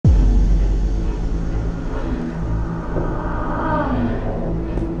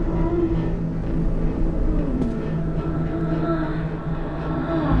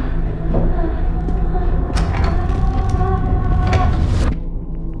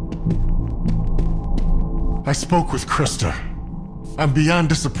I spoke with Krista. I'm beyond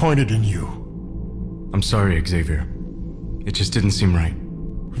disappointed in you. I'm sorry, Xavier. It just didn't seem right.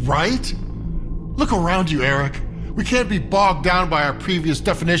 Right? Look around you, Eric. We can't be bogged down by our previous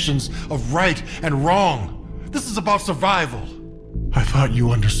definitions of right and wrong. This is about survival. I thought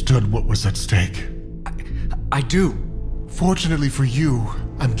you understood what was at stake. I do. Fortunately for you,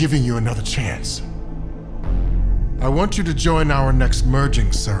 I'm giving you another chance. I want you to join our next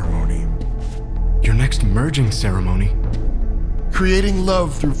merging ceremony. Your next merging ceremony? Creating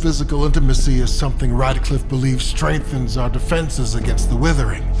love through physical intimacy is something Radcliffe believes strengthens our defenses against the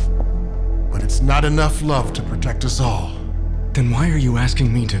withering. But it's not enough love to protect us all. Then why are you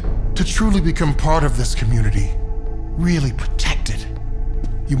asking me to... To truly become part of this community, really protected,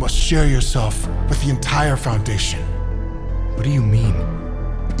 you must share yourself with the entire Foundation. What do you mean?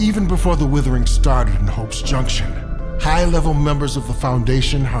 Even before the withering started in Hope's Junction, high-level members of the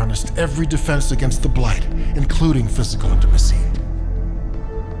Foundation harnessed every defense against the Blight, including physical intimacy.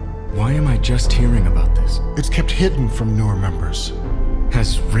 Why am I just hearing about this? It's kept hidden from newer members.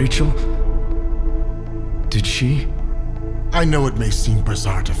 Has Rachel... Did she? I know it may seem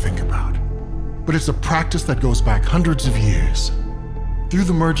bizarre to think about, but it's a practice that goes back hundreds of years. Through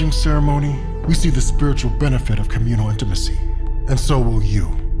the merging ceremony, we see the spiritual benefit of communal intimacy, and so will you.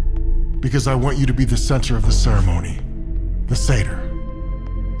 Because I want you to be the center of the ceremony, the Satyr.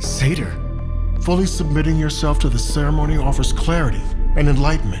 Satyr? Fully submitting yourself to the ceremony offers clarity and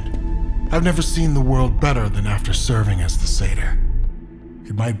enlightenment. I've never seen the world better than after serving as the Satyr.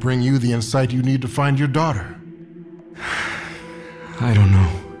 It might bring you the insight you need to find your daughter. I don't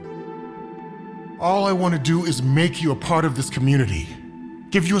know. All I want to do is make you a part of this community,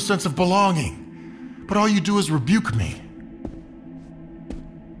 give you a sense of belonging, but all you do is rebuke me.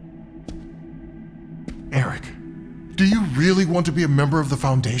 Eric, do you really want to be a member of the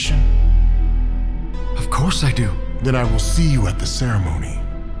Foundation? Of course I do. Then I will see you at the ceremony.